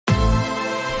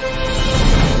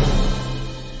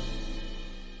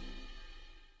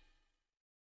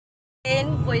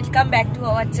Welcome back to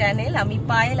our channel. আমি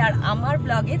পায়েল আর আমার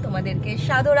ব্লগে তোমাদেরকে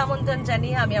সাদর আমন্ত্রণ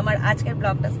জানিয়ে আমি আমার আজকের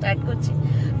ব্লগটা স্টার্ট করছি।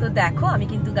 তো দেখো আমি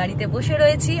কিন্তু গাড়িতে বসে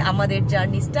রয়েছি, আমাদের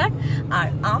জার্নি স্টার্ট। আর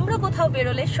আমরা কোথাও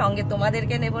বেরোলে সঙ্গে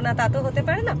তোমাদেরকে নেব না তা তো হতে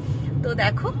পারে না। তো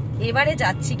দেখো এবারে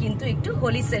যাচ্ছি কিন্তু একটু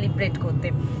হোলি সেলিব্রেট করতে,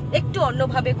 একটু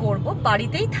অন্যভাবে করব,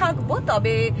 বাড়িতেই থাকবো,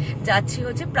 তবে যাচ্ছি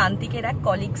হচ্ছে প্রান্তিকের এক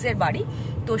কলিগসের বাড়ি।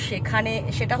 তো সেখানে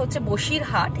সেটা হচ্ছে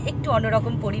বসিরহাট, একটু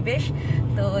অন্যরকম পরিবেশ।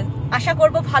 তো আশা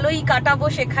করব ভালোই কাটাবো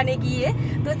সেখানে গিয়ে।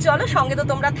 তো চলো, সঙ্গে তো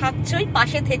তোমরা থাকছোই,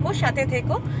 পাশে থেকো, সাথে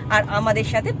থেকো, আর আমাদের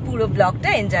সাথে পুরো ব্লগটা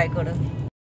এনজয় করো।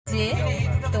 যে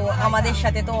তো আমাদের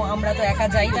সাথে তো আমরা তো একা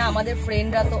যাই না, আমাদের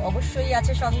ফ্রেন্ডরা তো অবশ্যই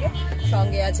আছে সঙ্গে।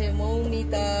 সঙ্গে আছে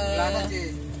মৌমিতা,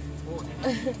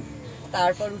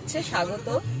 তারপর উঠছে স্বাগত,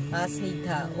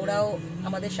 স্নিগ্ধা, ওরাও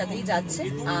আমাদের সাথেই যাচ্ছে।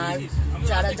 আর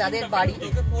যাদের বাড়ি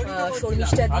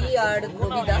শর্মিষ্ঠা দি আর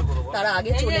রবিদা, তারা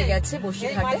আগে চলে গেছে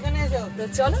বসিরহাটে। তো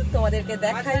চলো তোমাদেরকে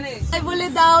দেখাই। বলে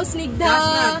দাও স্নিগ্ধা,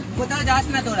 কোথাও যাস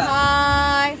না তোরা?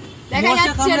 হাই, দেখা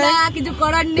যাচ্ছে না, কিছু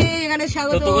করার নেই। এখানে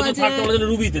স্বাগত আছে।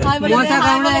 মশা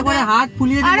কামড়া, একবারে হাত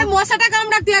ফুলিয়ে দিল। আরে মশাটা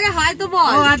কামড়াক, তুই আগে হাই তো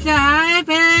বল। ও আচ্ছা, হাই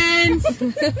ফ্রেন্ডস।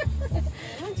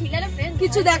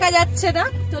 কিছু দেখা যাচ্ছে না,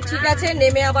 তো ঠিক আছে,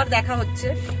 নেমে আবার দেখা হচ্ছে।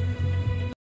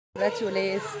 আমরা চলে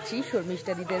এসেছি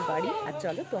শর্মিষ্ঠা দিদের বাড়ি, আর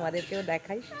চলো তোমাদেরকেও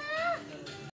দেখাই।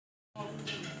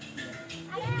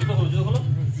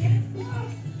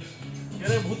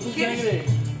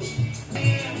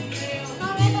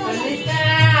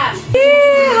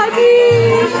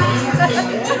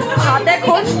 হাতে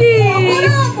খন্তি,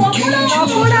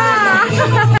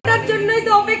 তার জন্যই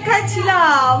তো অপেক্ষায়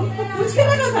ছিলাম।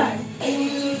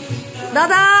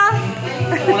 দাদা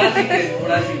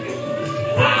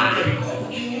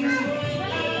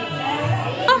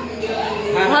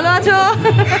ভালো আছো?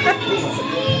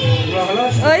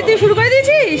 ওই তুই শুরু করে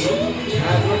দিয়েছিস?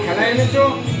 খেলা এনেছো?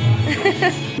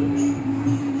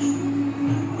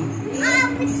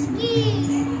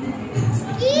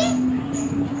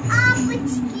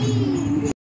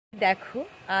 দেখো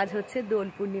আজ হচ্ছে দোল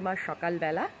পূর্ণিমার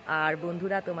সকালবেলা, আর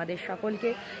বন্ধুরা তোমাদের সকলকে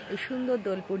এই সুন্দর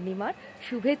দোল পূর্ণিমার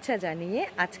শুভেচ্ছা জানিয়ে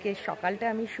আজকের সকালটা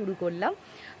আমি শুরু করলাম।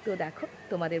 তো দেখো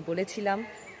তোমাদের বলেছিলাম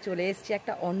চলে এসছি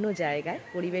একটা অন্য জায়গায়,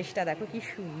 পরিবেশটা দেখো কি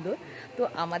সুন্দর। তো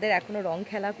আমাদের এখনও রং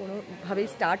খেলা কোনোভাবেই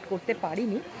স্টার্ট করতে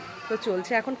পারিনি। তো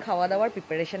চলছে এখন খাওয়া দাওয়ার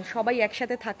প্রিপারেশন, সবাই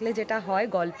একসাথে থাকলে যেটা হয়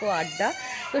গল্প আড্ডা,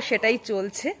 তো সেটাই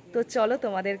চলছে। তো চলো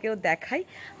তোমাদেরকেও দেখাই,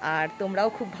 আর তোমরাও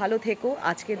খুব ভালো থেকো।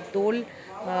 আজকে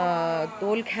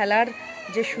দোল খেলার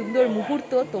যে সুন্দর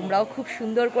মুহূর্ত, তোমরাও খুব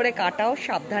সুন্দর করে কাটাও,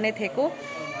 সাবধানে থেকো,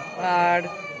 আর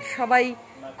সবাই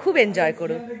খুব এনজয়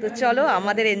করো। তো চলো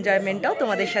আমাদের এনজয়মেন্টটাও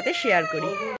তোমাদের সাথে শেয়ার করি।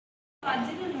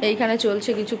 এইখানে চলছে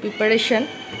কিছু প্রিপারেশন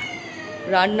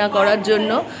রান্না করার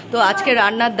জন্য। তো আজকে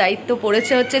রান্নার দায়িত্ব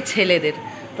পড়েছে হচ্ছে ছেলেদের।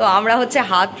 তো আমরা হচ্ছে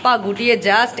হাত পা গুটিয়ে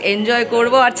জাস্ট এনজয়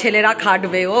করব, আর ছেলেরা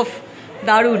খাটবে। ওফ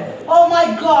দারুণ। ও মাই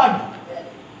গড,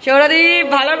 সৌরদীপ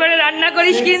ভালো করে রান্না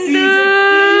করিস কিন্তু।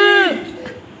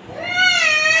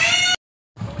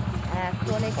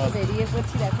 এখন একটু বেরিয়ে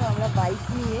পড়ছি, দেখো আমরা বাইক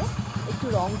নিয়ে একটু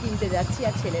রং কিনতে যাচ্ছি,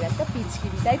 আর ছেলের একটা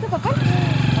পিচকিরি, তাই তো পাপা?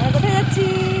 আমরা কোথায় যাচ্ছি?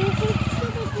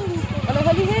 বলো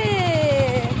হোলি হে,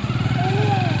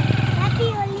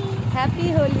 হ্যাপি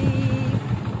হোলি।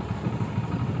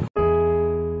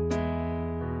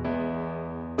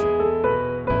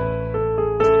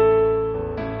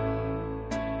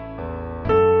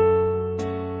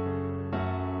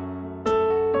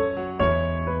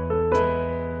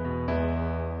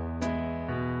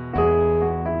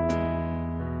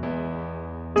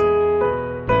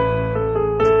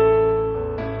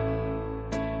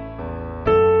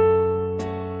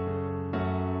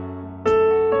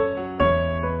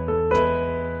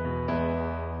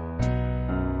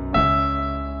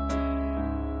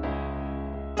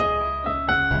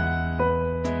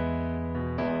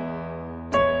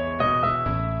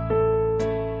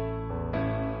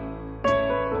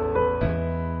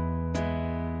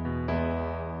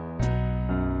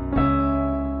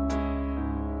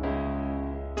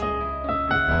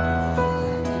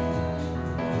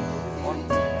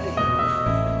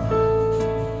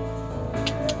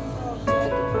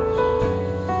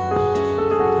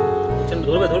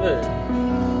 ধরবে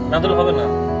না, ধরলে হবে না।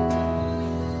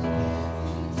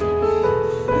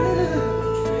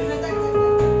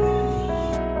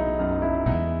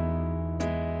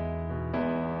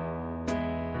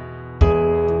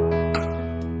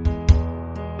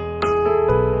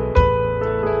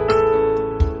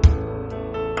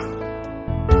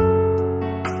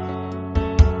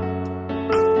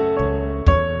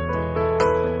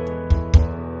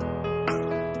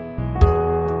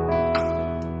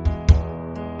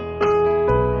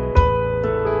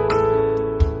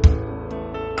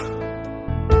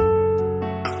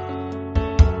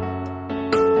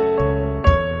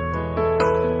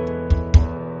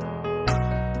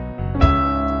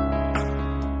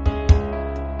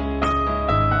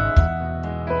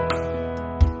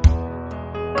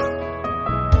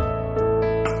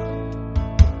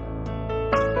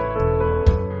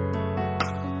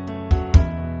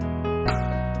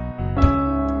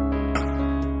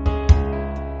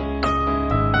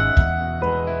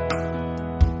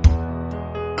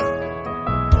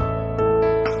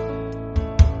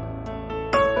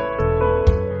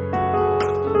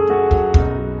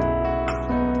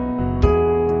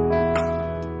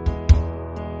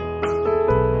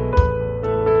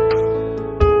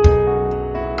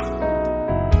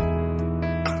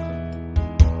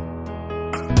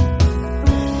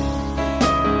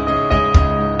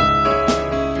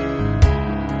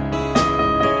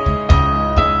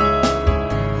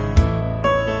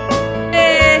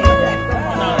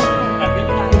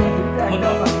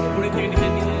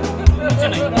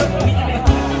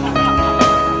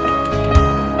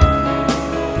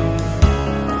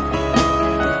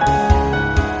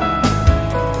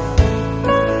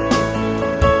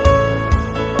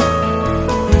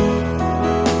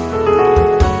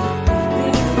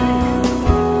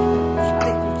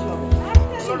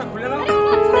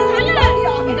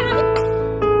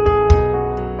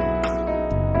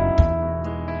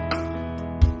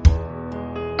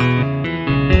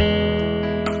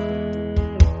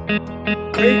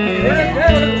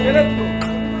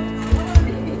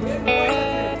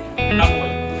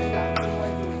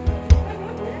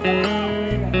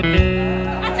 ঠিক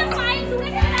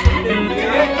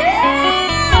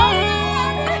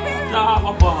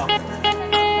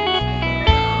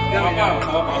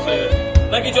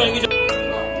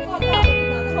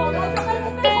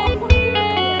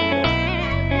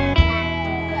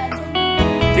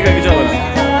আছে, কিছু হবে না,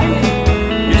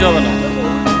 কিছু হবে না।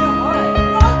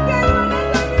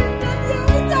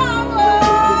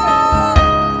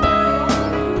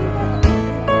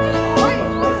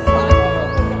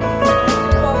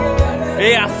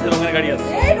 এই আসছে রঙের গাড়ি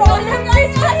আসছে।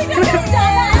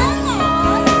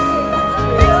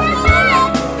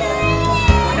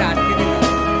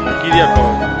 কি দিয়ে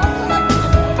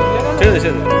ঠিক আছে,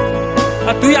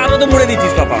 আর তুই আরো তো মরে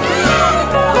দিচ্ছিস পাপা।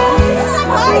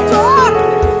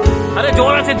 আরে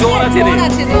জোর আছে, জোর আছে রে।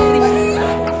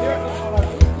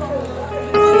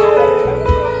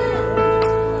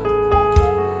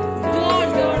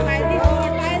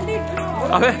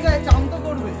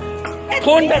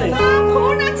 ফোনটা রে,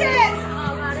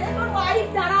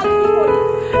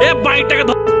 এ বাইকটাকে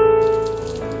ধর।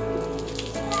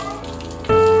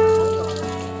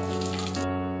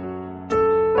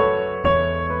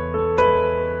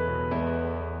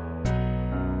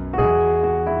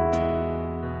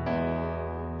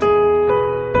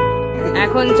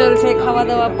 এখন চলছে খাওয়া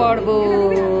দাওয়া পর্ব।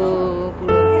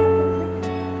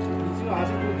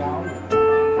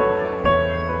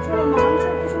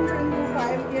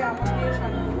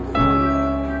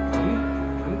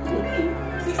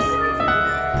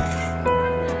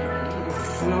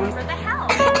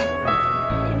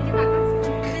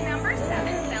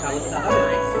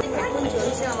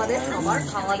 আমাদের সবার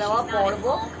খাওয়া দাওয়া পর্ব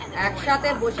একসাথে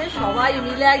বসে সবাই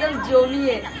মিলে একদম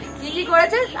জমিয়ে কি কি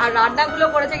করেছে, আর রান্নাগুলো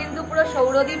করেছে কিন্তু পুরো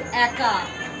সৌরদীপ একা।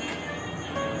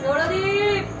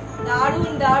 সৌরদীপ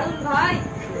দারুন দারুন ভাই,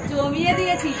 জমিয়ে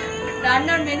দিয়েছি।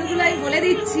 রান্নার মেনুগুলো আমি বলে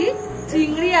দিচ্ছি।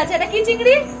 চিংড়ি আছে, এটা কি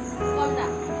চিংড়ি?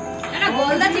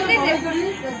 গলদা চিংড়ি,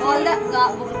 গলদা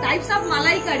টাইপস অফ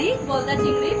মালাইকারি, গলদা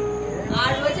চিংড়ি।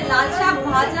 আর রয়েছে লাল শাক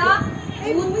ভাজা,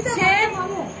 উচ্ছে,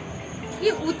 কি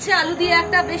উচ্ছে আলু দিয়ে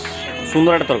একটা বেশ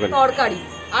সুন্দর একটা তরকারি,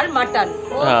 আর মাটন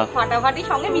ফাটাফাটি,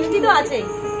 সঙ্গে মিষ্টি তো আছেই।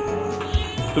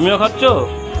 তুমিও খাচ্ছ?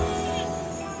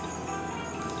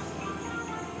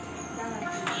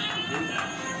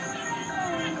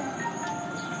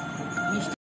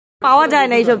 পাওয়া যায়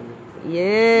না এইসব।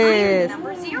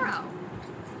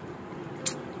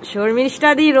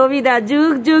 শর্মিষ্ঠা দি, রবিদা,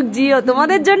 যুগ যুগ জিও,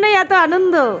 তোমাদের জন্যই এত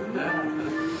আনন্দ।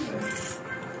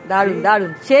 দারুন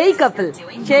দারুন, সেই কাপল,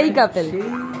 সেই কাপল,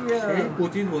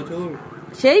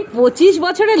 সেই 25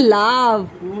 বছরের লাভ।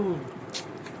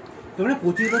 তোমরা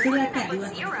 25 বছরের একটা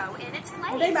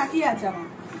ওটাই বাকি আছে আমার।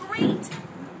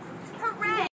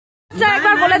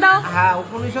 একবার বলে দাও। হ্যাঁ,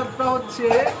 উপনিষদটা হচ্ছে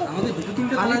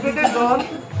খালি পেটে জল,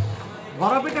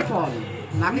 ভরা পেটে ফল,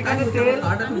 নাকে কানে তেল,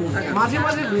 মাঝে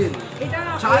মাঝে বেল,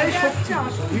 চায়ে শক্তি,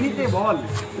 বিড়িতে বল,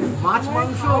 মাছ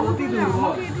মাংস অতি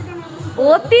দুর্বল।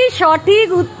 অতি সঠিক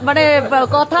মানে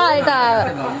কথা, এটা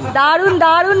দারুন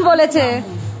দারুন বলেছে।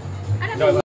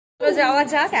 যাওয়া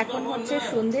যাক, এখন হচ্ছে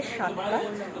সন্ধ্যে 7টা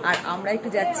আর আমরা একটু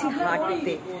যাচ্ছি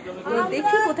হাঁটতে। তো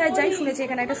দেখি কোথায় যাই, শুনেছি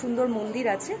এখানে একটা সুন্দর মন্দির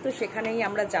আছে, তো সেখানেই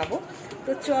আমরা যাব।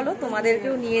 তো চলো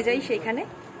তোমাদেরকেও নিয়ে যাই সেখানে।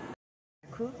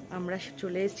 দেখো আমরা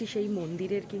চলে এসেছি সেই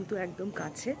মন্দিরের কিন্তু একদম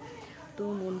কাছে। তো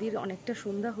মন্দির অনেকটা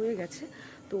সন্ধ্যা হয়ে গেছে,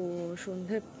 তো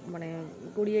সন্ধে মানে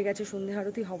গড়িয়ে গেছে, সন্ধে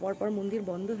আরতি হওয়ার পর মন্দির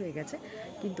বন্ধ হয়ে গেছে,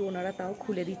 কিন্তু ওনারা তাও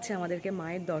খুলে দিচ্ছে আমাদেরকে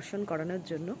মায়ের দর্শন করানোর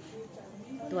জন্য।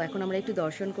 তো এখন আমরা একটু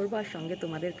দর্শন করব, আর সঙ্গে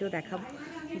তোমাদেরকেও দেখাবো।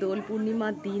 দোল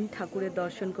পূর্ণিমার দিন ঠাকুরের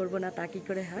দর্শন করব না তা কী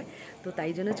করে হয়, তো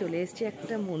তাই জন্য চলে এসেছি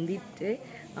একটা মন্দিরে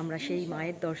আমরা সেই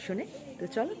মায়ের দর্শনে। তো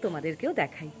চলো তোমাদেরকেও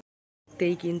দেখাই।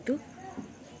 তেই কিন্তু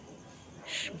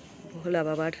ভোলা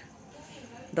বাবার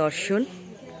দর্শন,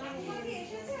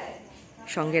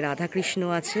 সঙ্গে রাধা কৃষ্ণ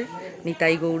আছে,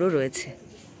 নিতাই গৌড়ও রয়েছে।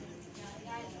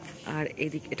 আর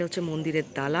এদিকে এটা হচ্ছে মন্দিরের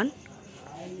দালান,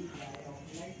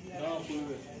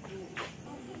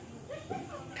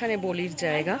 এখানে বলির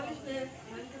জায়গা।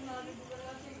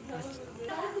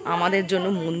 আমাদের জন্য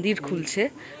মন্দির খুলছে,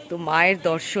 তো মায়ের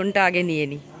দর্শনটা আগে নিয়ে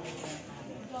নিই।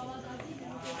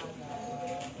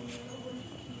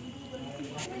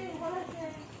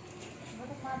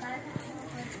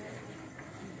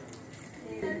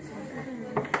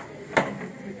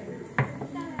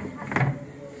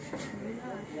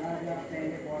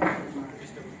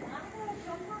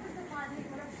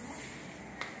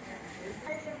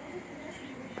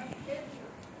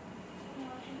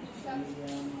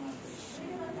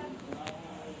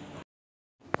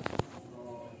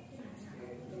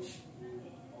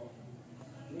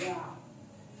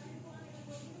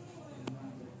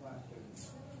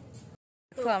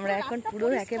 দেখো আমরা এখন পুরো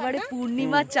একেবারে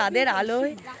পূর্ণিমার চাঁদের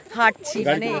আলোয় হাঁটছি,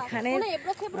 মানে এখানে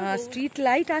স্ট্রিট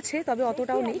লাইট আছে তবে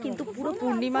অতটাও নেই, কিন্তু পুরো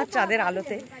পূর্ণিমার চাঁদের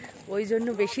আলোতে, ওই জন্য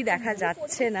বেশি দেখা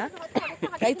যাচ্ছে না।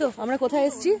 তাই তো আমরা কোথায়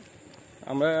এসেছি?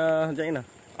 আমরা যাই না,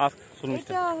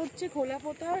 এটা হচ্ছে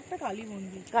খোলাপোতা একটা কালী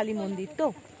মন্দির। কালী মন্দির তো,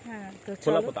 হ্যাঁ তো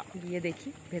চলো গিয়ে দেখি,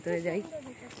 ভেতরে যাই।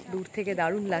 দূর থেকে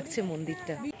দারুণ লাগছে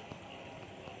মন্দিরটা।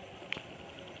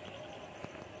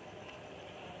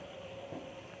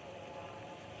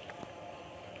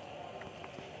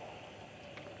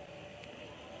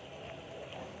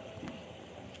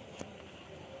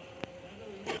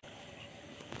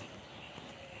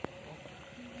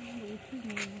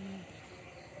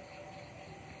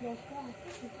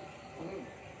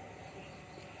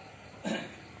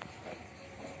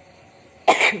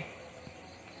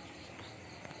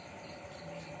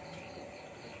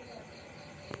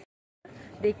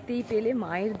 দেখতেই পেলে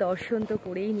মায়ের দর্শন তো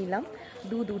করেই নিলাম।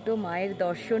 দুটো মায়ের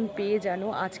দর্শন পেয়ে যেন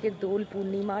আজকের দোল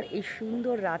পূর্ণিমার এই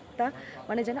সুন্দর রাতটা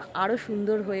মানে যেন আরও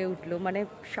সুন্দর হয়ে উঠলো। মানে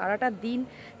সারাটা দিন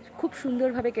খুব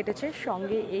সুন্দরভাবে কেটেছে,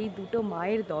 সঙ্গে এই দুটো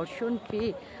মায়ের দর্শন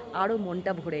পেয়ে আরও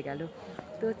মনটা ভরে গেল।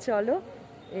 তো চলো,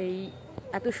 এই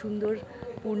এত সুন্দর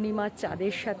পূর্ণিমার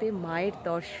চাঁদের সাথে মায়ের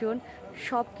দর্শন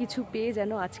সব কিছু পেয়ে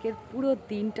যেন আজকের পুরো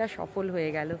দিনটা সফল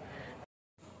হয়ে গেল।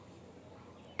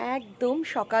 একদম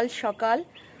সকাল সকাল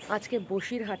আজকে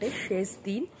বসিরহাটের শেষ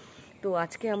দিন, তো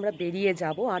আজকে আমরা বেরিয়ে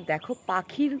যাব। আর দেখো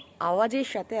পাখির আওয়াজের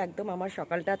সাথে একদম আমার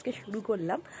সকালটা আজকে শুরু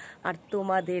করলাম। আর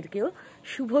তোমাদেরকেও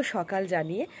শুভ সকাল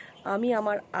জানিয়ে আমি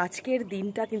আমার আজকের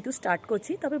দিনটা কিন্তু স্টার্ট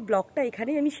করছি। তবে ব্লগটা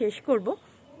এখানেই আমি শেষ করব,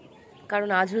 কারণ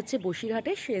আজ হচ্ছে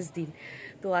বসিরহাটের শেষ দিন।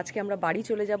 তো আজকে আমরা বাড়ি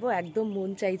চলে যাব, একদম মন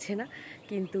চাইছে না,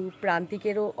 কিন্তু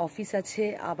প্রান্তিকেরও অফিস আছে,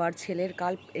 আবার ছেলের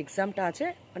কাল এক্সামটা আছে,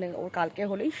 মানে ওর কালকে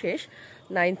হলেই শেষ,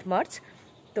 9 মার্চ।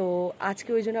 তো আজকে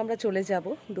ওই জন্য আমরা চলে যাব।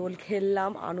 দোল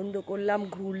খেললাম, আনন্দ করলাম,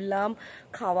 ঘুরলাম,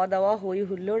 খাওয়া দাওয়া, হই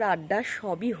হুল্লোড়, আড্ডা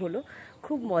সবই হলো,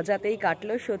 খুব মজাতেই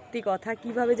কাটলো। সত্যি কথা,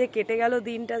 কিভাবে যে কেটে গেল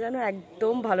দিনটা যেন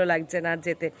একদম ভালো লাগছে না আর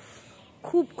যেতে,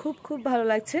 খুব খুব খুব ভালো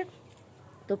লাগছে।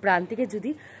 তো প্রান্তিকে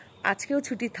যদি আজকেও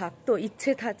ছুটি থাকতো,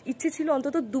 ইচ্ছে ছিল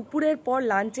অন্তত দুপুরের পর,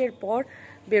 লাঞ্চের পর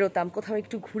বেরোতাম কোথাও,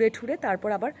 একটু ঘুরে ঠুরে তারপর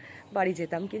আবার বাড়ি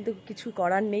যেতাম, কিন্তু কিছু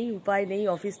করার নেই, উপায় নেই,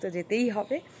 অফিস তো যেতেই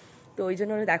হবে। তো ওই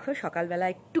জন্য দেখো সকালবেলা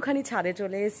একটুখানি ছাদে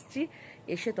চলে এসেছি,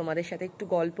 এসে তোমাদের সাথে একটু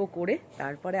গল্প করে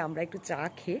তারপরে আমরা একটু চা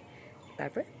খেয়ে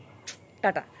তারপরে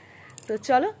টাটা। তো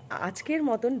চলো, আজকের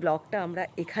মতন ব্লগটা আমরা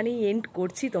এখানেই এন্ড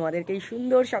করছি, তোমাদেরকে এই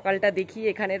সুন্দর সকালটা দেখিয়ে,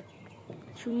 এখানের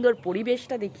সুন্দর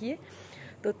পরিবেশটা দেখিয়ে।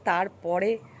 তো তারপরে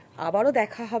আবারও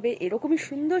দেখা হবে এরকমই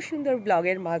সুন্দর সুন্দর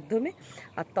ব্লগের মাধ্যমে।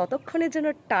 আর ততক্ষণের জন্য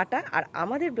টাটা। আর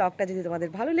আমাদের ব্লগটা যদি তোমাদের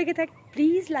ভালো লেগে থাকে,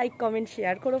 প্লিজ লাইক, কমেন্ট,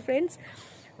 শেয়ার করো ফ্রেন্ডস।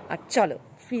 আর চলো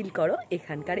ফিল করো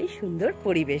এখানকার এই সুন্দর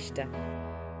পরিবেশটা।